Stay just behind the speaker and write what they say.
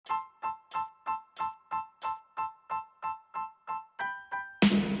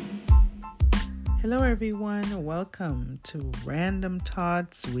Hello, everyone. Welcome to Random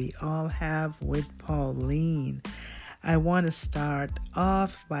Thoughts We All Have with Pauline. I want to start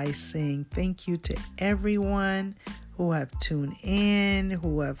off by saying thank you to everyone who have tuned in,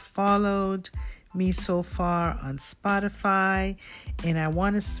 who have followed me so far on Spotify. And I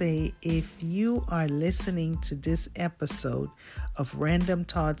want to say, if you are listening to this episode of Random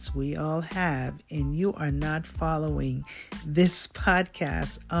Thoughts We All Have and you are not following this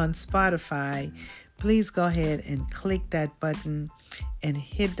podcast on Spotify, please go ahead and click that button and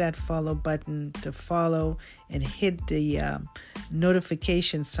hit that follow button to follow, and hit the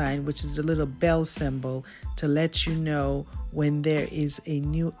notification sign, which is the little bell symbol, to let you know when there is a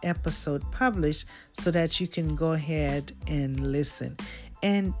new episode published so that you can go ahead and listen.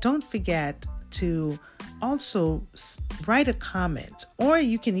 And don't forget to also write a comment, or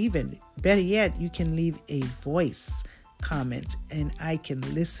you can even, better yet, you can leave a voice comment and I can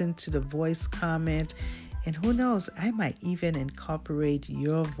listen to the voice comment. And who knows, I might even incorporate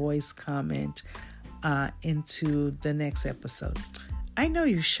your voice comment into the next episode. I know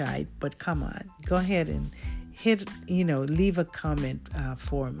you're shy, but come on, go ahead and leave a comment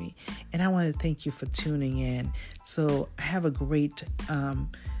for me. And I want to thank you for tuning in. So I have a great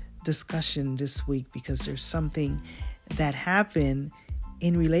discussion this week because there's something that happened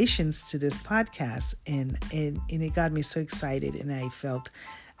in relations to this podcast, and it got me so excited, and I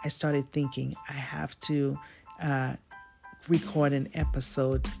started thinking I have to record an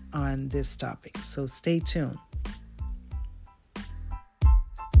episode on this topic. So stay tuned.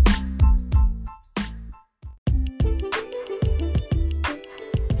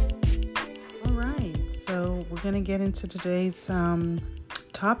 All right, so we're going to get into today's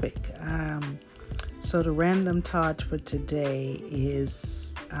topic. So the random thought for today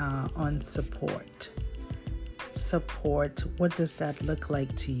is on support. Support, what does that look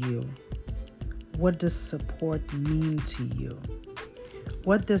like to you? What does support mean to you?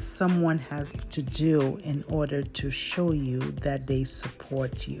 What does someone have to do in order to show you that they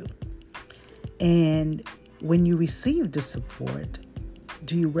support you? And when you receive the support,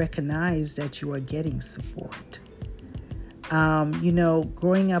 do you recognize that you are getting support?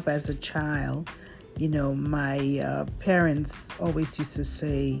 Growing up as a child, my parents always used to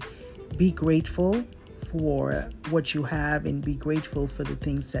say, be grateful for what you have and be grateful for the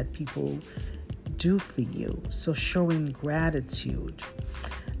things that people do for you. So showing gratitude.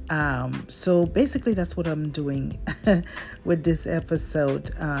 So basically that's what I'm doing with this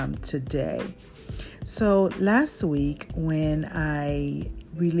episode today. So last week when I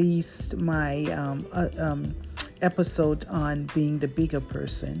released my episode on being the bigger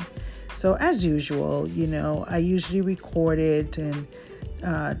person, so as usual, I usually record it and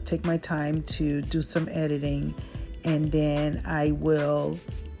take my time to do some editing, and then I will,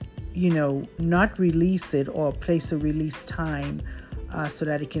 not release it or place a release time so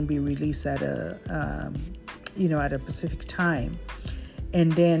that it can be released at a specific time.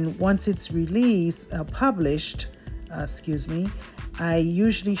 And then once it's released, published, I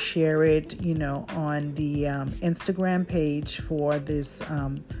usually share it, on the Instagram page for this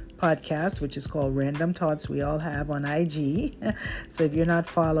podcast, which is called Random Thoughts We All Have on IG. So if you're not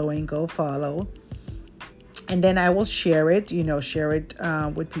following, go follow. And then I will share it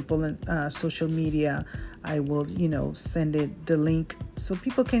with people in social media. I will, send it the link so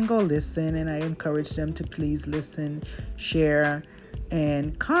people can go listen. And I encourage them to please listen, share,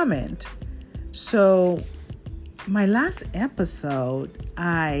 and comment. So my last episode,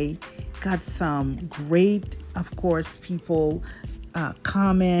 I got some great, of course, people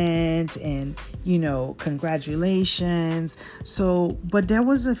comment and congratulations. So, but there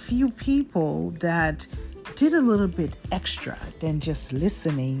was a few people that did a little bit extra than just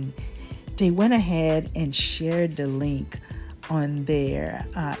listening. They went ahead and shared the link on their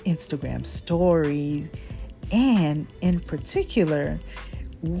Instagram story, and in particular,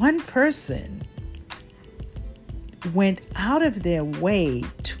 one person went out of their way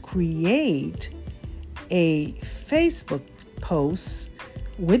to create a Facebook post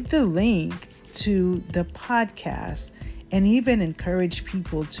with the link to the podcast, and even encourage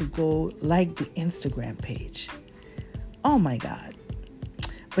people to go like the Instagram page. Oh my God.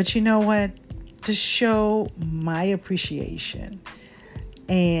 But you know what? To show my appreciation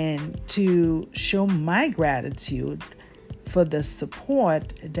and to show my gratitude for the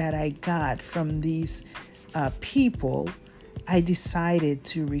support that I got from these people, I decided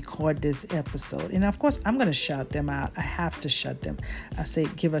to record this episode. And of course, I'm going to shout them out. I have to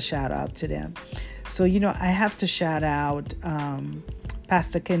give a shout out to them. So, I have to shout out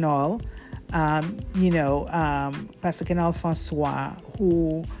Pastor Kenol, Pastor Kenol Francois,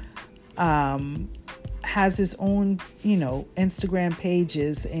 who has his own, Instagram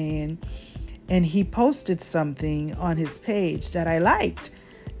pages, and he posted something on his page that I liked.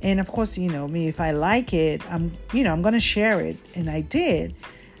 And of course, me, if I like it, I'm going to share it. And I did.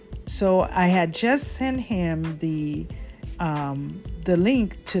 So I had just sent him the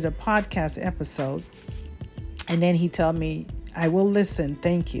link to the podcast episode. And then he told me, I will listen.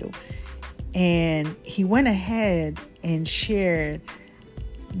 Thank you. And he went ahead and shared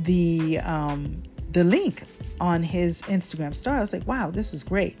the link on his Instagram story. I was like, wow, this is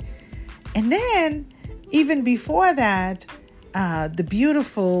great. And then even before that, the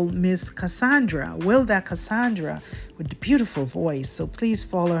beautiful Miss Cassandra, Wilda Cassandra, with the beautiful voice. So please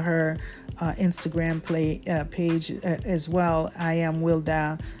follow her Instagram page as well. I am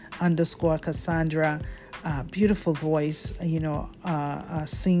Wilda_Cassandra. Beautiful voice, a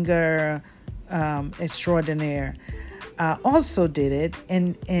singer extraordinaire. Also did it,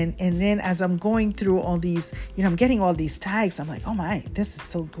 and then as I'm going through all these, I'm getting all these tags. I'm like, oh my, this is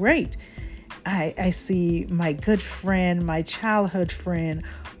so great. I see my good friend, my childhood friend,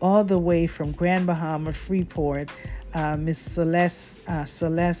 all the way from Grand Bahama, Freeport, Miss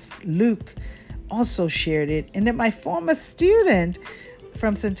Celeste Luke, also shared it, and then my former student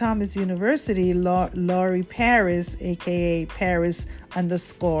from St. Thomas University, Laurie Paris, aka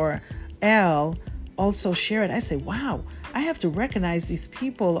Paris_L, also shared. I say, wow, I have to recognize these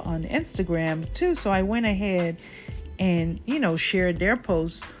people on Instagram too. So I went ahead and, shared their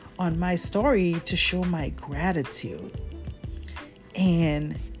posts on my story to show my gratitude.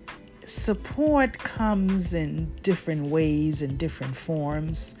 And support comes in different ways, in different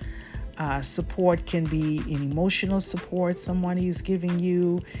forms. Support can be an emotional support someone is giving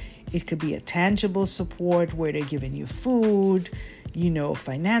you. It could be a tangible support where they're giving you food,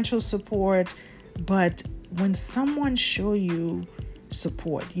 financial support. But when someone show you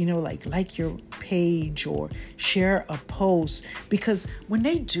support, like your page or share a post, because when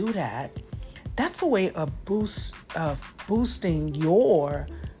they do that, that's a way of boosting your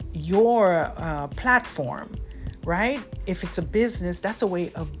platform, right? If it's a business, that's a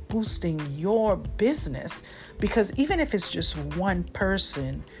way of boosting your business, because even if it's just one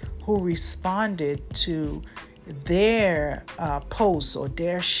person who responded to their post or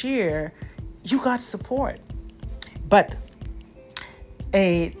their share, you got support. But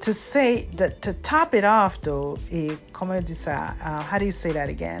to top it off though, how do you say that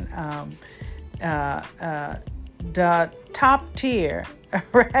again? The top tier,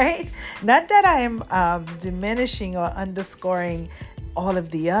 right? Not that I'm diminishing or underscoring all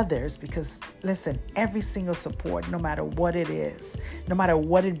of the others, because listen, every single support, no matter what it is, no matter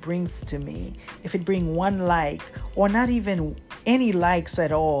what it brings to me, if it brings one like or not even any likes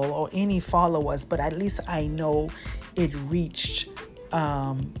at all or any followers, but at least I know it reached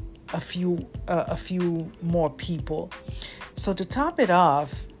a few more people. So to top it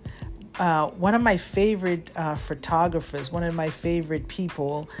off, one of my favorite photographers, one of my favorite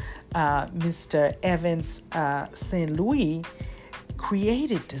people, Mr. Evans St. Louis,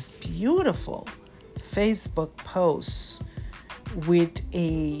 created this beautiful Facebook post with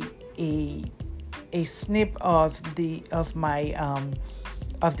a snip of my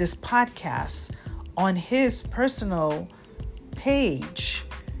this podcast on his personal page,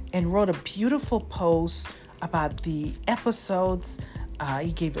 and wrote a beautiful post about the episodes.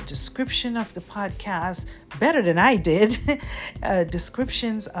 He gave a description of the podcast, better than I did,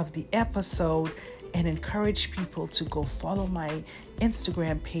 descriptions of the episode, and encourage people to go follow my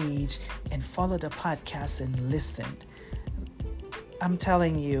Instagram page and follow the podcast and listen. I'm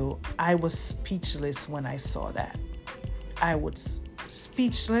telling you, I was speechless when I saw that. I was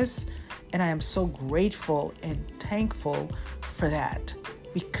speechless, and I am so grateful and thankful for that,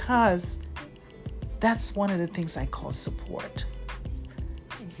 because that's one of the things I call support.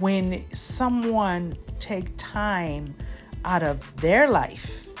 When someone take time out of their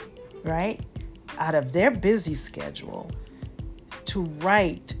life, right, out of their busy schedule, to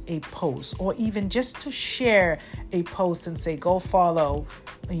write a post, or even just to share a post and say, go follow,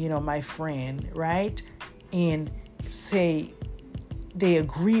 my friend, right? And say they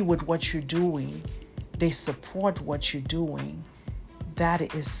agree with what you're doing, they support what you're doing.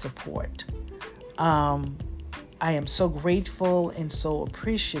 That is support. I am so grateful and so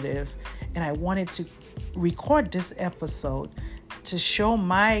appreciative, and I wanted to record this episode to show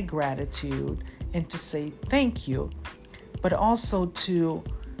my gratitude and to say thank you, but also to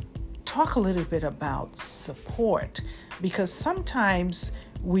talk a little bit about support, because sometimes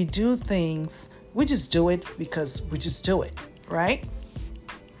we do things, we just do it because we just do it, right?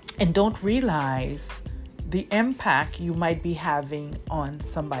 And don't realize the impact you might be having on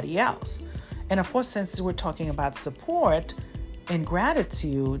somebody else. And of course, since we're talking about support and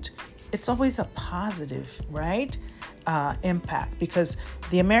gratitude, it's always a positive, right? Impact, because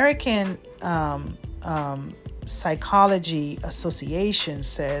the American Psychology Association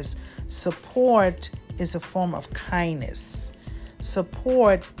says support is a form of kindness.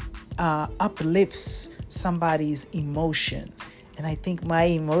 Support uplifts somebody's emotion. And I think my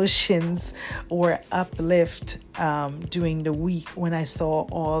emotions were uplift during the week when I saw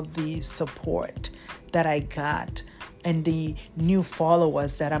all the support that I got and the new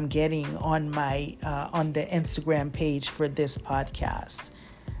followers that I'm getting on my on the Instagram page for this podcast.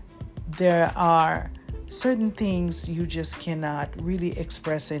 There are certain things you just cannot really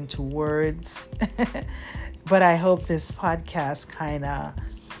express into words, but I hope this podcast kind of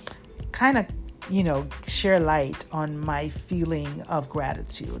share light on my feeling of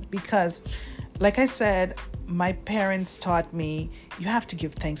gratitude, because like I said, my parents taught me you have to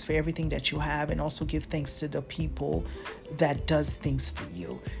give thanks for everything that you have, and also give thanks to the people that does things for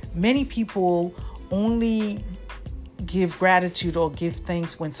you. Many people only give gratitude or give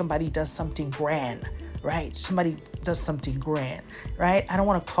thanks when somebody does something grand, right? Somebody does something grand, right? I don't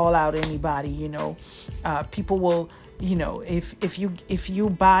want to call out anybody, people will, if you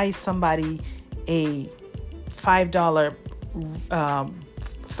buy somebody a $5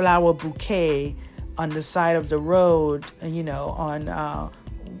 flower bouquet on the side of the road, on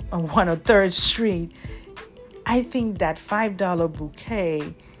 103rd Street, I think that $5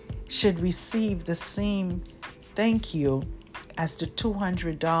 bouquet should receive the same thank you as the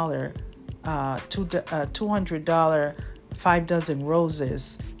 $200 5 dozen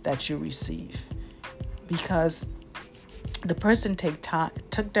roses that you receive, because the person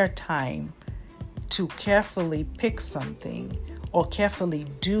took their time to carefully pick something or carefully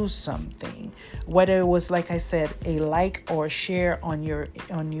do something, whether it was, like I said, a like or share on your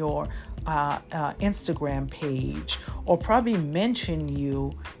Instagram page, or probably mention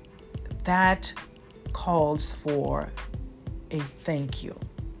you. That calls for a thank you.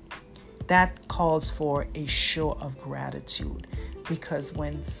 That calls for a show of gratitude, because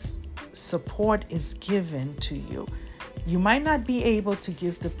when support is given to you, you might not be able to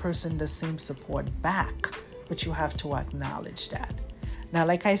give the person the same support back, but you have to acknowledge that. Now,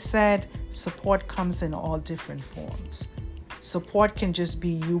 like I said, support comes in all different forms. Support can just be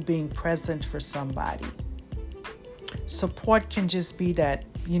you being present for somebody. Support can just be that,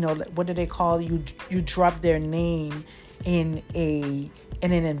 what do they call you? You drop their name in an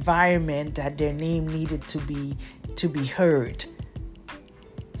environment that their name needed to be heard.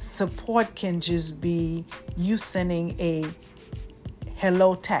 Support can just be you sending a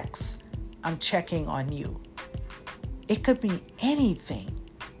hello text, I'm checking on you. It could be anything.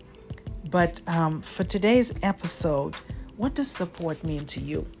 But for today's episode, what does support mean to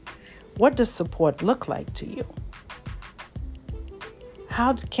you? What does support look like to you?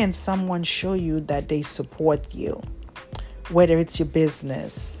 How can someone show you that they support you? Whether it's your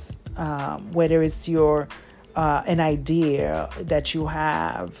business, whether it's your an idea that you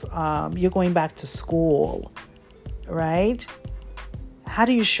have, you're going back to school, right? How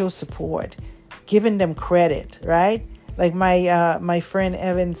do you show support? Giving them credit, right? Like my friend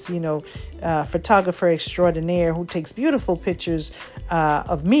Evans, photographer extraordinaire, who takes beautiful pictures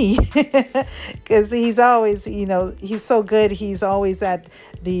of me, because he's always, he's so good. He's always at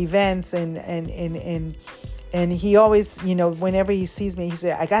the events and he always, whenever he sees me, he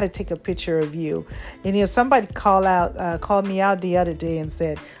said, I got to take a picture of you. And somebody called me out the other day and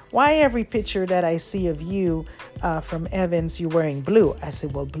said, why every picture that I see of you from Evans, you're wearing blue? I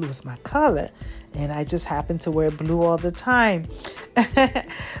said, well, blue is my color. And I just happen to wear blue all the time.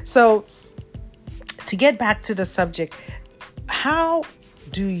 So to get back to the subject, how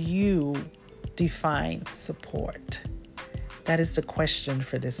do you define support? That is the question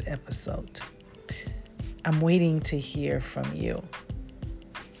for this episode. I'm waiting to hear from you.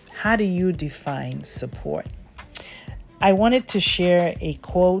 How do you define support? I wanted to share a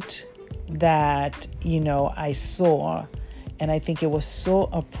quote that, I saw, and I think it was so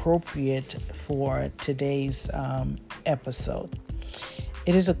appropriate for today's episode.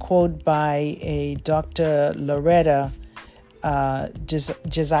 It is a quote by a Dr. Loretta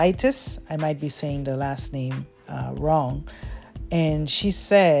Jezaitis. I might be saying the last name wrong. And she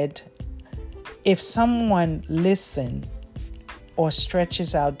said, if someone listens or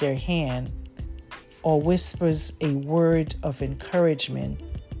stretches out their hand or whispers a word of encouragement,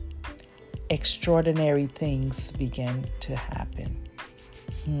 extraordinary things begin to happen.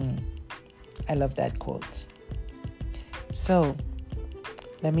 I love that quote. So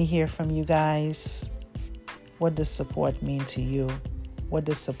let me hear from you guys. What does support mean to you? What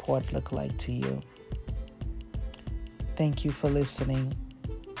does support look like to you? Thank you for listening.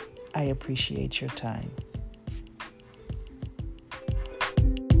 I appreciate your time.